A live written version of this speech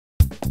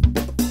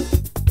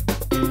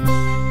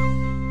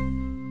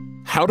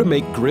How to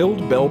make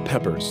grilled bell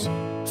peppers.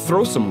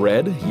 Throw some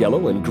red,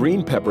 yellow, and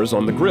green peppers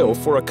on the grill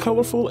for a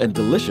colorful and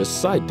delicious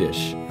side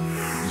dish.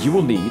 You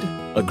will need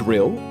a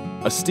grill,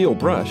 a steel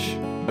brush,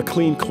 a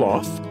clean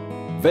cloth,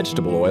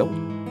 vegetable oil,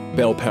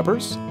 bell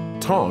peppers,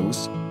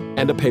 tongs,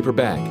 and a paper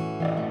bag.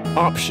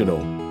 Optional,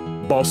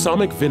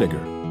 balsamic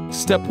vinegar.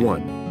 Step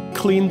 1.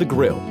 Clean the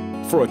grill.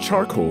 For a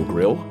charcoal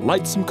grill,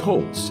 light some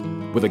coals.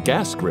 With a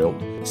gas grill,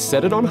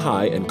 set it on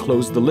high and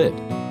close the lid.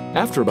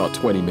 After about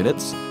 20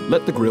 minutes,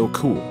 let the grill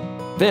cool.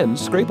 Then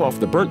scrape off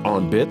the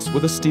burnt-on bits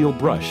with a steel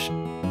brush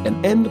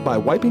and end by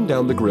wiping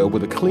down the grill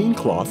with a clean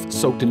cloth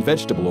soaked in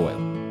vegetable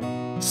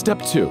oil. Step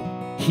 2.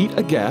 Heat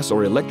a gas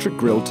or electric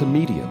grill to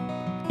medium.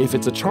 If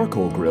it's a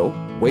charcoal grill,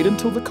 wait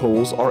until the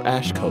coals are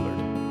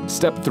ash-colored.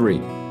 Step 3.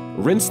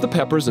 Rinse the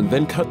peppers and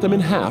then cut them in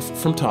half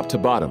from top to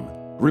bottom.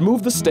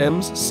 Remove the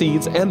stems,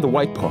 seeds, and the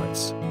white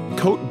parts.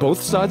 Coat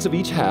both sides of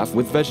each half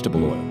with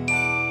vegetable oil.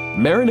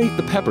 Marinate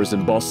the peppers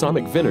in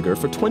balsamic vinegar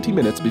for 20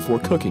 minutes before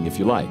cooking if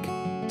you like.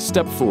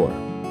 Step 4.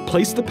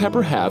 Place the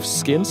pepper halves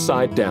skin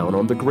side down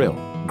on the grill.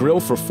 Grill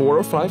for 4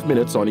 or 5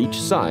 minutes on each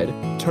side,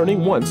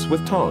 turning once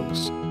with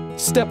tongs.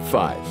 Step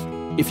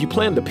 5. If you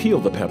plan to peel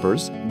the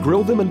peppers,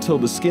 grill them until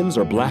the skins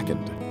are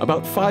blackened,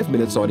 about 5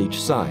 minutes on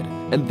each side,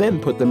 and then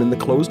put them in the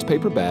closed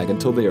paper bag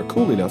until they are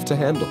cool enough to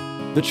handle.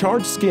 The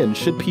charred skin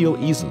should peel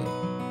easily.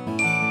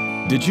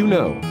 Did you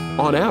know,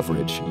 on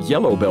average,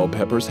 yellow bell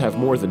peppers have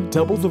more than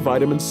double the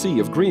vitamin C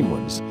of green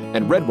ones,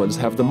 and red ones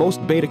have the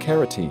most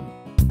beta-carotene.